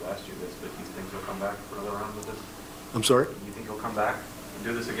a row I've asked you this, but do you think he'll come back for another round with this? I'm sorry? Do you think he'll come back and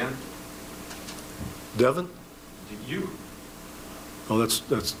do this again? Devin? You. Oh,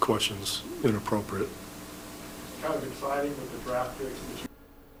 that's questions inappropriate. Kind of exciting with the draft picks.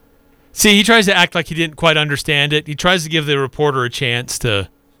 See, he tries to act like he didn't quite understand it. He tries to give the reporter a chance to.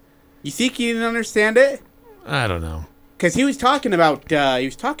 You think he didn't understand it? I don't know. Because he was talking about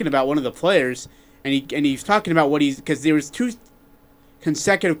one of the players, and he was talking about because there was 2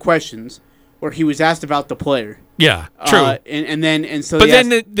 consecutive questions where he was asked about the player. Yeah, true. But then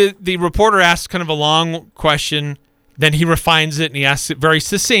the reporter asks kind of a long question, then he refines it and he asks it very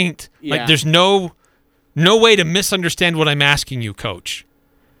succinct. Yeah. Like there's no way to misunderstand what I'm asking you, coach.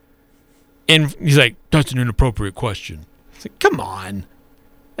 And he's like, that's an inappropriate question. It's like, come on.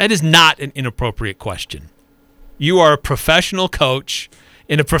 That is not an inappropriate question. You are a professional coach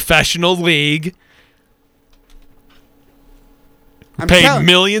in a professional league. Paid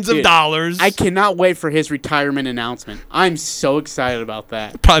millions of dollars. I cannot wait for his retirement announcement. I'm so excited about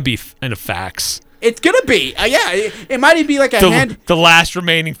that. Probably be in a fax. It's going to be. It might even be like the last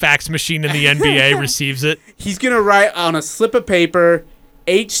remaining fax machine in the NBA receives it. He's going to write on a slip of paper,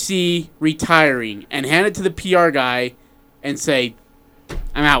 HC retiring, and hand it to the PR guy and say,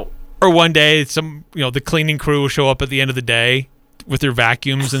 I'm out. Or one day, the cleaning crew will show up at the end of the day with their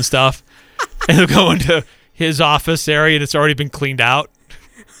vacuums and stuff, and they'll go into his office area and it's already been cleaned out.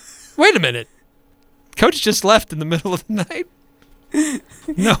 Wait a minute. Coach just left in the middle of the night.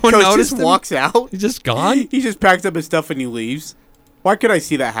 No one Coach noticed just him? walks out. He's just gone? He just packs up his stuff and he leaves. Why could I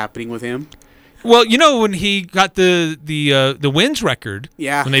see that happening with him? Well, when he got the wins record,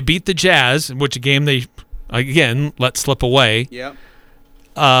 when they beat the Jazz, which a game they, again, let slip away. Yep.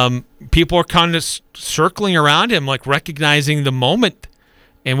 People are kind of circling around him, like recognizing the moment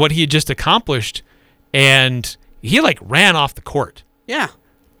and what he had just accomplished. And he ran off the court. Yeah.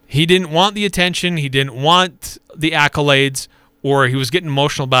 He didn't want the attention. He didn't want the accolades, or he was getting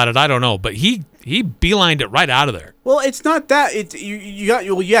emotional about it. I don't know, but he beelined it right out of there. Well, it's not that. It's you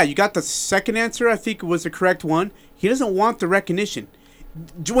got the second answer. I think was the correct one. He doesn't want the recognition.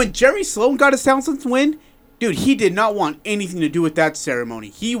 When Jerry Sloan got his Townsend win, dude, he did not want anything to do with that ceremony.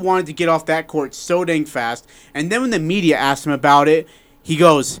 He wanted to get off that court so dang fast. And then when the media asked him about it, he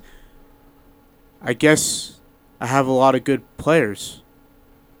goes, I guess I have a lot of good players.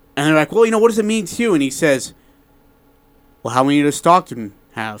 And they're like, well, what does it mean to you? And he says, well, how many does Stockton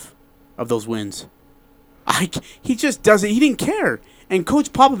have of those wins? He just doesn't. He didn't care. And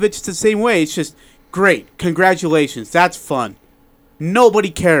Coach Popovich is the same way. It's just, great. Congratulations. That's fun.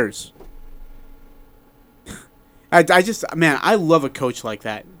 Nobody cares. I love a coach like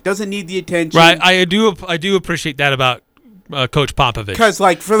that. Doesn't need the attention. Right. I do appreciate that about Coach Popovich. Because,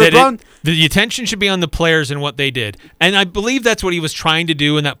 for LeBron, the attention should be on the players and what they did. And I believe that's what he was trying to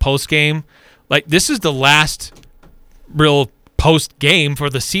do in that post game. This is the last real post game for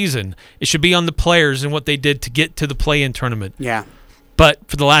the season. It should be on the players and what they did to get to the play-in tournament. Yeah. But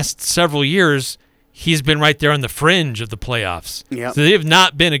for the last several years, he's been right there on the fringe of the playoffs. Yep. So they have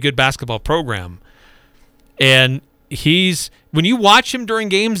not been a good basketball program. And when you watch him during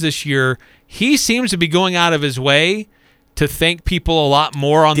games this year, he seems to be going out of his way to thank people a lot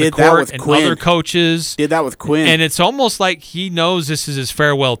more on the court and other coaches. Did that with Quinn. And it's almost like he knows this is his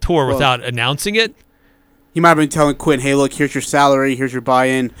farewell tour without announcing it. He might have been telling Quinn, hey, look, here's your salary, here's your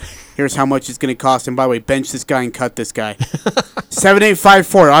buy-in, here's how much it's going to cost, and by the way, bench this guy and cut this guy.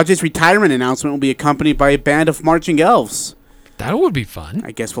 7854, Ajay's retirement announcement will be accompanied by a band of marching elves. That would be fun.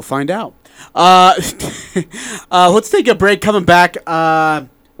 I guess we'll find out. Let's take a break. Coming back,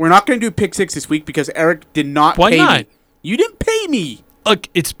 we're not going to do Pick 6 this week because Eric did not pay me. Why not? You didn't pay me. Look,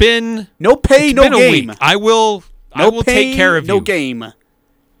 it's been... No pay, no game. I will take care of you. No game.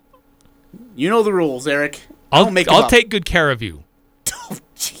 You know the rules, Eric. I'll take good care of you.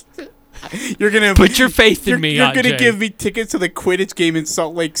 You're gonna put your faith in me. You're gonna give me tickets to the Quidditch game in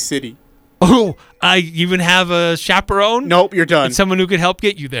Salt Lake City. Oh, I even have a chaperone? Nope, you're done. And someone who could help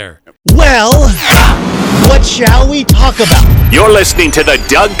get you there. Well, what shall we talk about? You're listening to the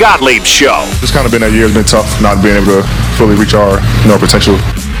Doug Gottlieb Show. It's kind of been a year. It's been tough not being able to fully reach our potential.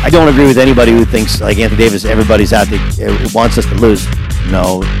 I don't agree with anybody who thinks, like Anthony Davis, everybody's out there wants us to lose.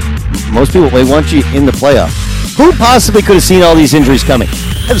 No, most people, they want you in the playoffs. Who possibly could have seen all these injuries coming?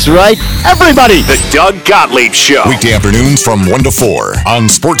 That's right, everybody! The Doug Gottlieb Show. Weekday afternoons from 1 to 4 on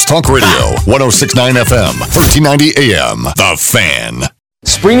Sports Talk Radio, 106.9 FM, 1390 AM. The Fan.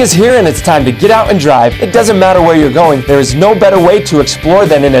 Spring is here and it's time to get out and drive. It doesn't matter where you're going, there is no better way to explore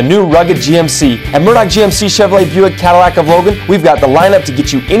than in a new rugged GMC. At Murdoch GMC Chevrolet Buick Cadillac of Logan, we've got the lineup to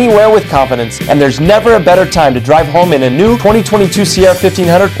get you anywhere with confidence. And there's never a better time to drive home in a new 2022 Sierra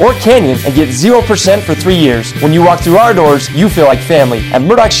 1500 or Canyon and get 0% for 3 years. When you walk through our doors, you feel like family. At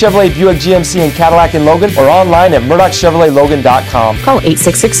Murdoch Chevrolet Buick GMC and Cadillac in Logan or online at MurdochChevroletLogan.com. Call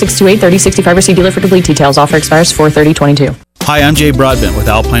 866-628-3065 or see dealer for complete details. Offer expires 4/30/22. Hi, I'm Jay Broadbent with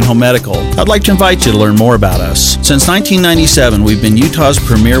Alpine Home Medical. I'd like to invite you to learn more about us. Since 1997, we've been Utah's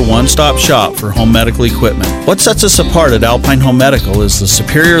premier one-stop shop for home medical equipment. What sets us apart at Alpine Home Medical is the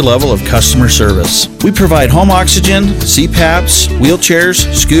superior level of customer service. We provide home oxygen, CPAPs,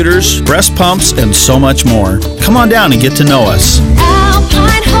 wheelchairs, scooters, breast pumps, and so much more. Come on down and get to know us.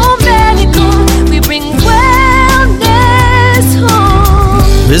 Alpine Home Medical, we bring wellness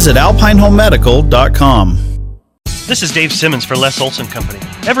home. Visit alpinehomemedical.com. This is Dave Simmons for Les Olson Company.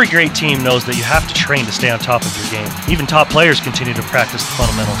 Every great team knows that you have to train to stay on top of your game. Even top players continue to practice the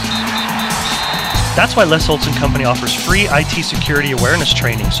fundamentals. That's why Les Olson Company offers free IT security awareness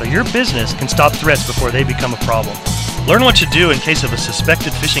training so your business can stop threats before they become a problem. Learn what to do in case of a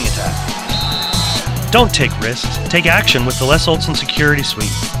suspected phishing attack. Don't take risks. Take action with the Les Olson Security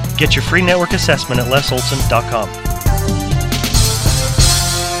Suite. Get your free network assessment at lesolson.com.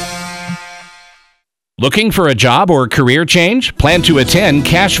 Looking for a job or career change? Plan to attend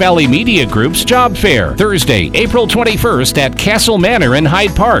Cache Valley Media Group's Job Fair, Thursday, April 21st at Castle Manor in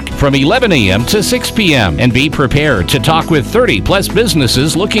Hyde Park from 11 a.m. to 6 p.m. And be prepared to talk with 30-plus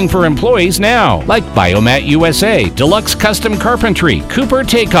businesses looking for employees now, like Biomat USA, Deluxe Custom Carpentry, Cooper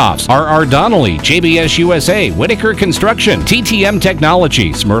Takeoffs, R.R. Donnelly, JBS USA, Whitaker Construction, TTM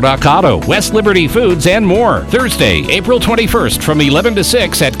Technologies, Murdoch Auto, West Liberty Foods, and more. Thursday, April 21st from 11 to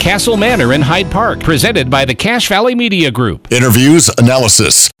 6 at Castle Manor in Hyde Park, presented by the Cache Valley Media Group. Interviews,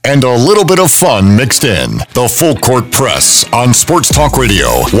 analysis, and a little bit of fun mixed in. The Full Court Press on Sports Talk Radio,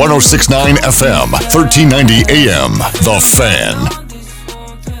 106.9 FM, 1390 AM. The Fan.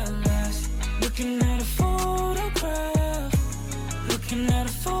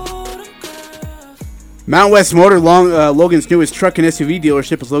 Mount West Motor, Logan's newest truck and SUV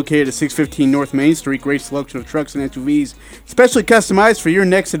dealership, is located at 615 North Main Street. Great selection of trucks and SUVs, specially customized for your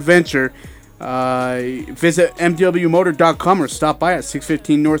next adventure. Visit MWMotor.com or stop by at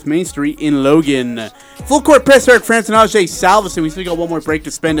 615 North Main Street in Logan. Full Court Press, Eric Frandsen, Ajay, Salvesen. We still got one more break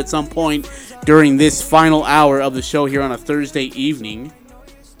to spend at some point during this final hour of the show here on a Thursday evening.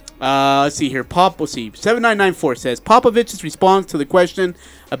 Let's see here. 7994 says, Popovich's response to the question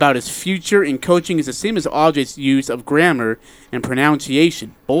about his future in coaching is the same as Ajay's use of grammar and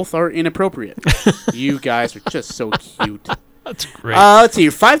pronunciation. Both are inappropriate. You guys are just so cute. That's great. Let's see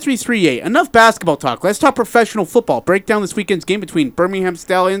here. 5338. Enough basketball talk. Let's talk professional football. Break down this weekend's game between Birmingham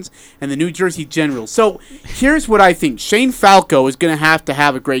Stallions and the New Jersey Generals. So here's what I think. Shane Falco is going to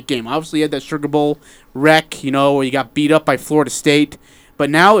have a great game. Obviously, he had that Sugar Bowl wreck, where he got beat up by Florida State. But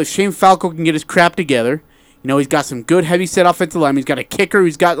now, if Shane Falco can get his crap together, he's got some good heavy-set offensive linemen. He's got a kicker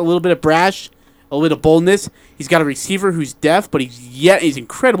who's got a little bit of brash, a little bit of boldness. He's got a receiver who's deaf, but he's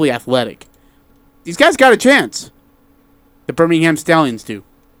incredibly athletic. These guys got a chance. The Birmingham Stallions do.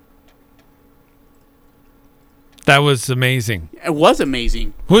 That was amazing. It was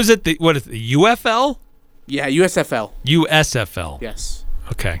amazing. Who is it? What is it? The UFL? Yeah, USFL. USFL. Yes.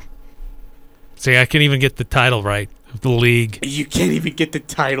 Okay. See, I can't even get the title right of the league. You can't even get the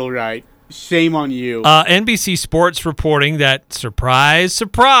title right. Shame on you. NBC Sports reporting that, surprise,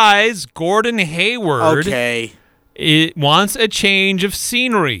 surprise, Gordon Hayward wants a change of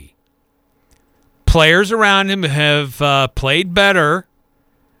scenery. Players around him have played better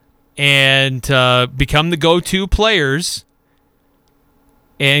and become the go-to players.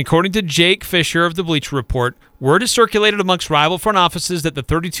 And according to Jake Fisher of the Bleacher Report, word is circulated amongst rival front offices that the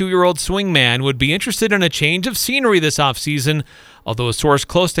 32-year-old swingman would be interested in a change of scenery this offseason, although a source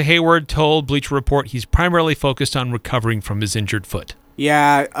close to Hayward told Bleacher Report he's primarily focused on recovering from his injured foot.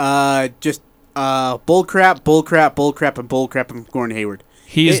 Yeah, just bullcrap, and bullcrap from Gordon Hayward.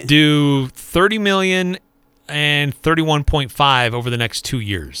 He is due $30 million and $31.5 over the next 2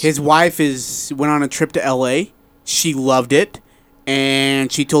 years. His wife went on a trip to L.A. She loved it,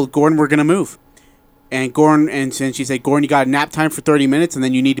 and she told Gordon, "We're gonna move." And she said, "Gordon, you got a nap time for 30 minutes, and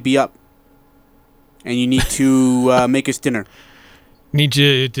then you need to be up, and you need to make us dinner. Need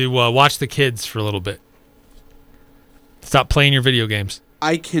you to watch the kids for a little bit. Stop playing your video games."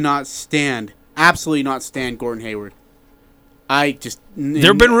 I cannot absolutely not stand Gordon Hayward. There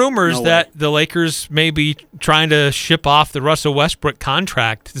have been rumors that the Lakers may be trying to ship off the Russell Westbrook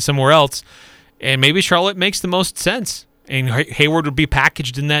contract to somewhere else, and maybe Charlotte makes the most sense. And Hayward would be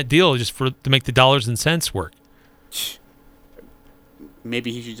packaged in that deal just to make the dollars and cents work.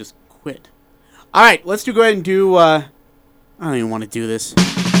 Maybe he should just quit. All right, let's go ahead and do... I don't even want to do this.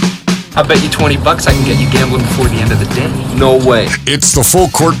 I bet you $20 I can get you gambling before the end of the day. No way. It's the Full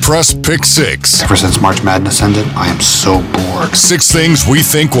Court Press Pick 6. Ever since March Madness ended, I am so bored. 6 things we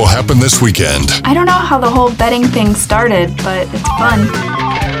think will happen this weekend. I don't know how the whole betting thing started, but it's fun.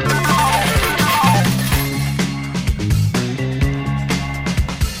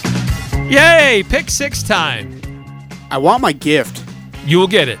 Yay! Pick 6 time. I want my gift. You will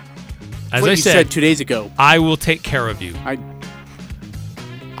get it. As I said 2 days ago. I will take care of you.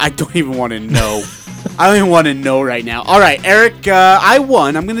 I don't even want to know. I don't even want to know right now. All right, Eric, I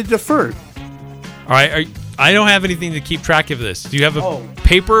won. I'm going to defer. All right. I don't have anything to keep track of this. Do you have a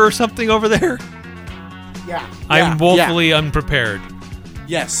paper or something over there? Yeah. I'm woefully unprepared.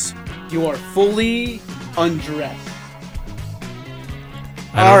 Yes. You are fully undressed.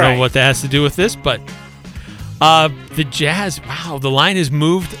 I don't know what that has to do with this, but the Jazz, wow, the line has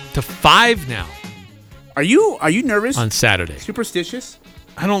moved to 5 now. Are you nervous? On Saturday. Superstitious?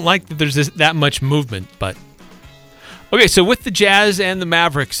 I don't like that there's that much movement, but... Okay, so with the Jazz and the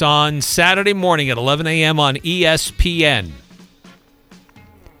Mavericks on Saturday morning at 11 a.m. on ESPN.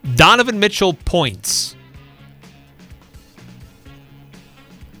 Donovan Mitchell points.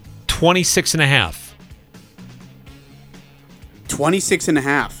 26.5.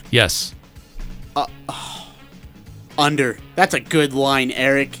 26.5. Yes. Under. That's a good line,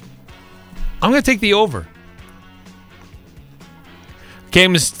 Eric. I'm going to take the over. Okay,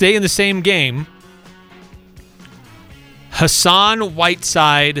 I'm going to stay in the same game. Hassan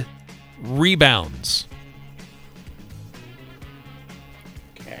Whiteside rebounds.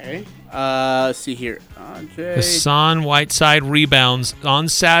 Okay. Let's see here. Ajay. Hassan Whiteside rebounds on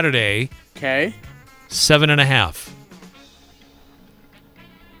Saturday. Okay. 7.5.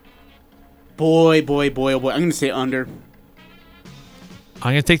 Boy, oh boy. I'm going to say under.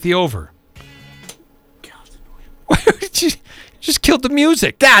 I'm going to take the over. Just killed the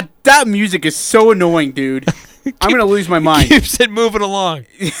music. That music is so annoying, dude. I'm going to lose my mind. Keeps it moving along.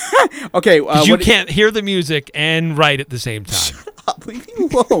 Okay. You can't hear the music and write at the same time. Shut up. Leave me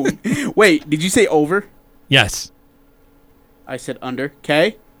alone. Wait, did you say over? Yes. I said under.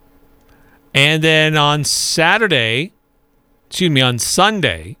 Okay. And then on Sunday,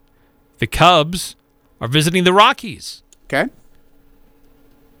 the Cubs are visiting the Rockies. Okay.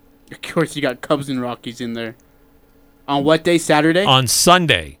 Of course, you got Cubs and Rockies in there. On what day? Saturday? On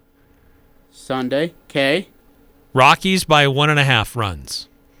Sunday. Sunday. Okay. Rockies by 1.5 runs.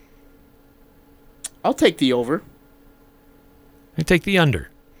 I'll take the over. I take the under.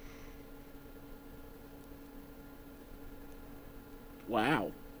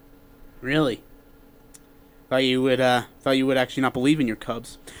 Wow. Really? Thought you would actually not believe in your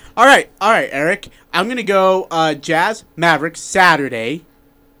Cubs. All right, Eric. I'm gonna go Jazz Mavericks Saturday.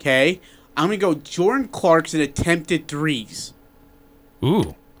 Okay. I'm gonna go Jordan Clarkson attempted threes.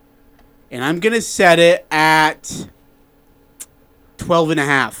 Ooh. And I'm gonna set it at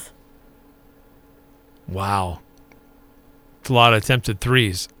 12.5. Wow. It's a lot of attempted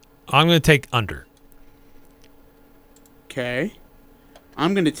threes. I'm gonna take under. Okay.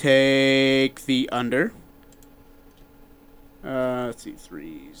 I'm gonna take the under. Let's see,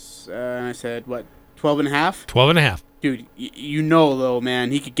 threes. I said what? 12.5. 12.5. Dude, you know though, man,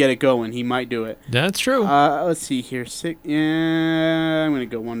 he could get it going. He might do it. That's true. Let's see here. 6. Yeah, I'm gonna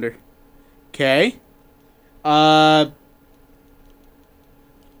go under. Okay. Let's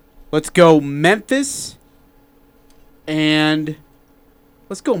go Memphis and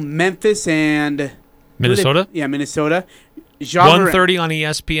Minnesota. Yeah, Minnesota. 1:30 on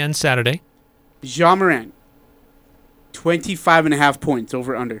ESPN Saturday. Ja Morant. 25.5 points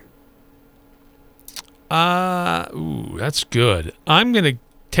over under. Ooh, that's good. I'm going to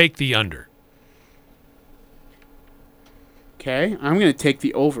take the under. Okay, I'm going to take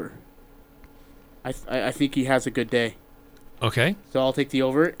the over. I think he has a good day. Okay. So I'll take the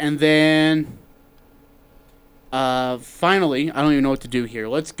over. And then, finally, I don't even know what to do here.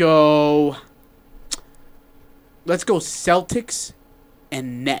 Let's go Celtics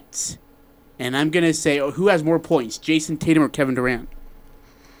and Nets. And I'm going to say, who has more points, Jason Tatum or Kevin Durant?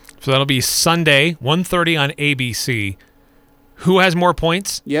 So that'll be Sunday, 1:30 on ABC. Who has more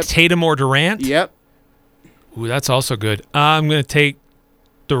points? Yep. Tatum or Durant? Yep. Ooh, that's also good. I'm going to take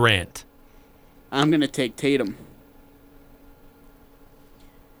Durant. I'm going to take Tatum.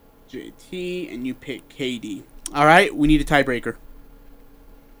 JT, and you pick KD. All right, we need a tiebreaker.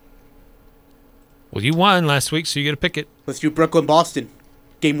 Well, you won last week, so you got to pick it. Let's do Brooklyn-Boston.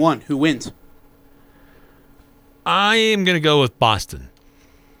 Game 1. Who wins? I am going to go with Boston.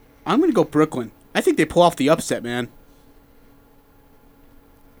 I'm going to go Brooklyn. I think they pull off the upset, man.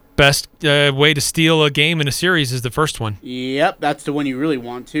 Best way to steal a game in a series is the first one. Yep, that's the one you really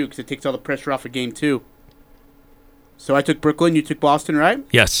want, too, because it takes all the pressure off of game 2. So I took Brooklyn, you took Boston, right?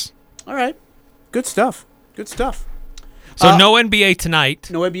 Yes. All right. Good stuff. Good stuff. So no NBA tonight.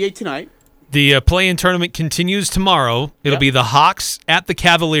 No NBA tonight. The play-in tournament continues tomorrow. It'll be the Hawks at the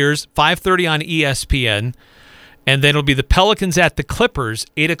Cavaliers, 5:30 on ESPN. And then it'll be the Pelicans at the Clippers,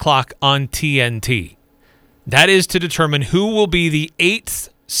 8 o'clock on TNT. That is to determine who will be the 8th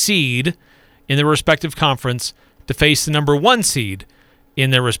seed in their respective conference to face the number 1 seed in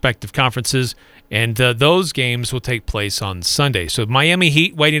their respective conferences. And those games will take place on Sunday. So Miami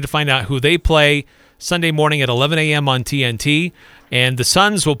Heat waiting to find out who they play Sunday morning at 11 a.m. on TNT. And the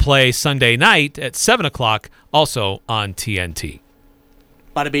Suns will play Sunday night at 7 o'clock, also on TNT.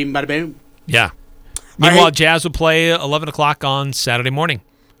 Bada bing, bada boom. Yeah. Meanwhile, Jazz will play 11 o'clock on Saturday morning.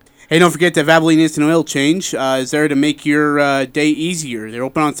 Hey, don't forget that Valvoline Instant Oil Change is there to make your day easier. They're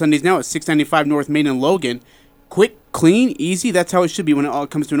open on Sundays now at 695 North Main in Logan. Quick, clean, easy. That's how it should be when it all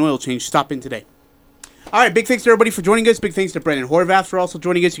comes to an oil change. Stop in today. All right, big thanks to everybody for joining us. Big thanks to Brendan Horvath for also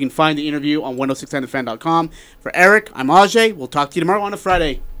joining us. You can find the interview on 1069thefan.com. For Eric, I'm Ajay. We'll talk to you tomorrow on a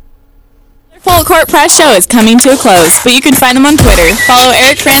Friday. Full Court Press Show is coming to a close, but you can find them on Twitter. Follow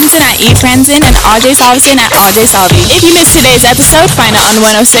Eric Frandsen at eFrandsen and Ajay Salvesen at Ajay Salvi. If you missed today's episode, find it on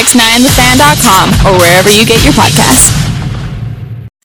 1069thefan.com or wherever you get your podcasts.